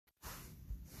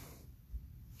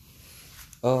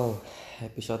Oh,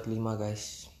 episode 5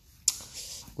 guys.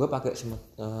 Gue pakai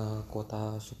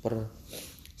kuota super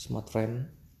smart friend.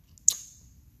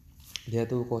 Dia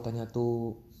tuh kuotanya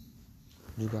tuh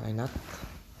juga enak.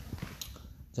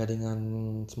 Jaringan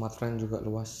smart friend juga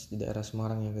luas di daerah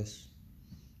Semarang ya guys.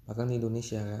 Bahkan di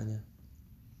Indonesia kayaknya.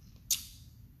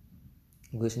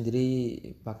 Gue sendiri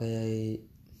pakai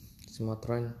smart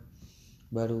friend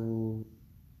baru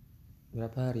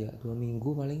berapa hari ya? 2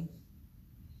 minggu paling.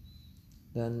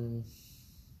 Dan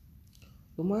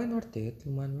lumayan worth it.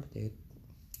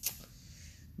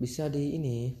 Bisa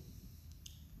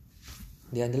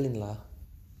diandelin lah.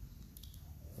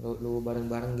 Lu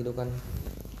bareng-bareng gitu kan.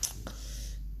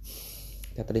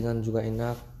 Cateringan juga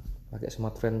enak pakai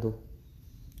smart friend tuh.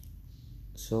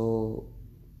 So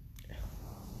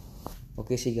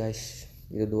oke sih guys,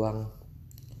 itu doang.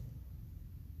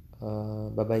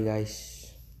 Bye bye guys.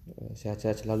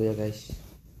 Sehat-sehat selalu ya guys.